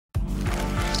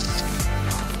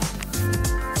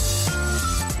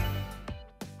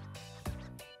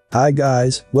Hi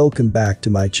guys, welcome back to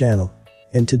my channel.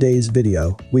 In today's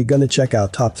video, we're gonna check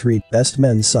out top 3 best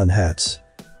men's sun hats.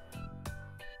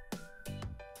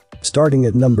 Starting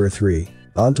at number 3,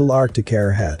 Ontel Arctic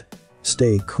Air Hat.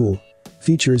 Stay cool.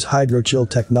 Features hydro-chill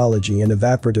technology and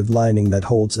evaporative lining that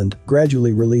holds and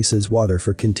gradually releases water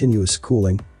for continuous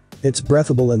cooling. It's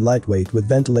breathable and lightweight with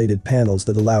ventilated panels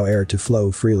that allow air to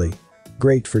flow freely.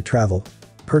 Great for travel.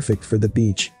 Perfect for the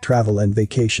beach, travel and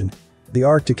vacation. The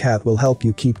Arctic hat will help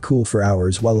you keep cool for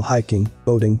hours while hiking,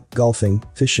 boating, golfing,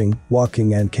 fishing,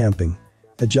 walking and camping.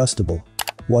 Adjustable.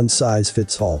 One size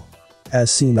fits all.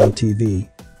 As seen on TV.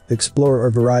 Explore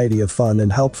a variety of fun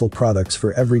and helpful products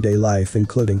for everyday life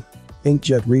including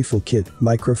inkjet refill kit,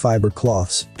 microfiber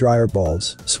cloths, dryer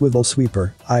balls, swivel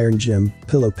sweeper, iron gym,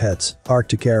 pillow pets,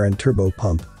 Arctic air and turbo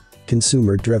pump.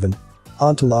 Consumer driven.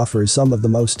 Ontel offers some of the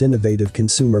most innovative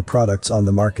consumer products on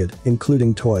the market,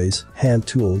 including toys, hand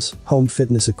tools, home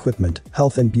fitness equipment,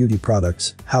 health and beauty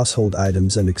products, household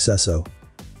items and accesso.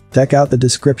 Check out the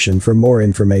description for more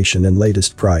information and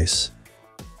latest price.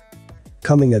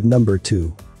 Coming at number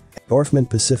 2. Dorfman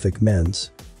Pacific Men's.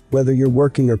 Whether you're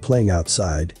working or playing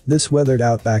outside, this weathered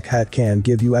outback hat can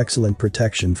give you excellent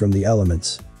protection from the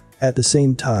elements. At the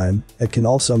same time, it can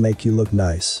also make you look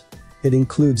nice. It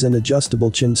includes an adjustable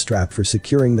chin strap for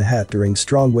securing the hat during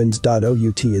strong winds.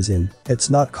 It's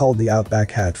not called the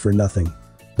Outback hat for nothing.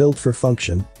 Built for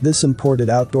function, this imported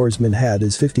outdoorsman hat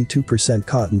is 52%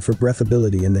 cotton for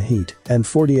breathability in the heat and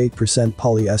 48%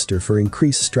 polyester for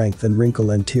increased strength and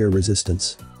wrinkle and tear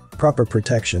resistance. Proper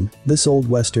protection, this old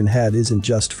western hat isn't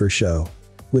just for show.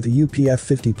 With a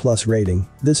UPF 50+ rating,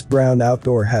 this brown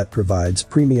outdoor hat provides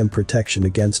premium protection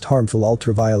against harmful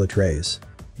ultraviolet rays.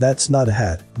 That's not a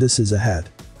hat, this is a hat.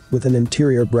 With an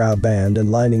interior brow band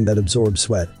and lining that absorbs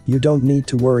sweat, you don't need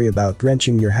to worry about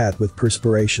drenching your hat with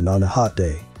perspiration on a hot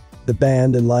day. The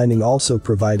band and lining also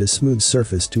provide a smooth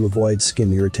surface to avoid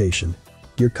skin irritation.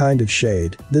 Your kind of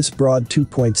shade, this broad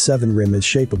 2.7 rim is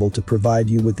shapeable to provide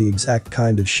you with the exact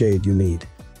kind of shade you need.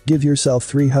 Give yourself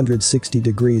 360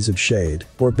 degrees of shade,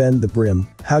 or bend the brim,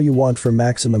 how you want for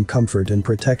maximum comfort and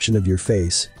protection of your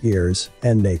face, ears,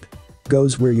 and nape.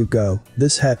 Goes where you go,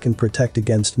 this hat can protect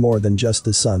against more than just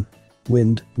the sun.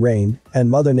 Wind, rain, and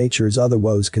Mother Nature's other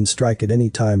woes can strike at any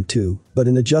time too, but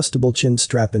an adjustable chin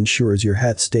strap ensures your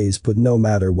hat stays put no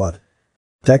matter what.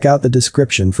 Check out the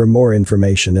description for more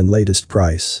information and latest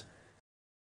price.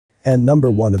 And number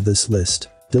 1 of this list,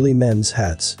 Tilley Men's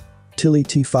Hats. Tilley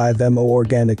T5MO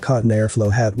Organic Cotton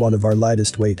Airflow Hat. One of our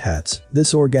lightest weight hats,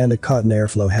 this organic cotton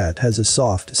airflow hat has a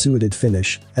soft, suited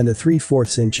finish and a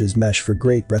 3/4 inches mesh for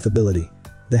great breathability.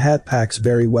 The hat packs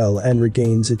very well and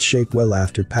regains its shape well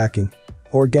after packing.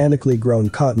 Organically grown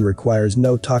cotton requires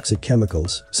no toxic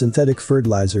chemicals, synthetic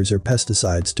fertilizers or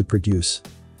pesticides to produce.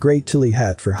 Great Tilley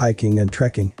hat for hiking and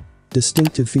trekking.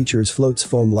 Distinctive features: floats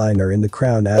foam liner in the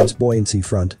crown adds buoyancy,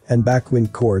 front and back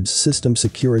wind cords system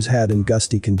secures hat in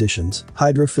gusty conditions,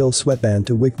 hydrofill sweatband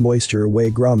to wick moisture away,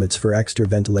 grommets for extra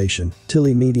ventilation.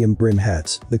 Tilley medium brim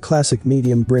hats. The classic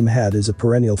medium brim hat is a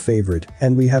perennial favorite,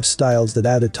 and we have styles that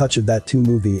add a touch of that 2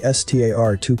 movie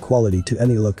STAR2 quality to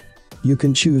any look. You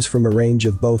can choose from a range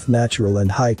of both natural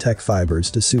and high-tech fibers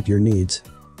to suit your needs.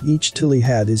 Each Tilley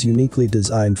hat is uniquely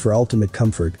designed for ultimate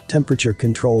comfort, temperature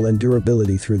control and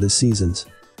durability through the seasons.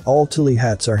 All Tilley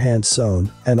hats are hand-sewn,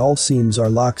 and all seams are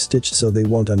lock-stitched so they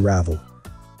won't unravel.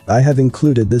 I have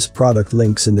included this product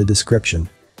links in the description.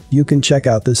 You can check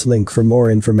out this link for more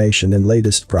information and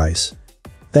latest price.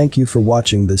 Thank you for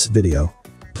watching this video.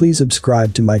 Please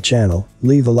subscribe to my channel,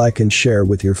 leave a like and share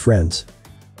with your friends.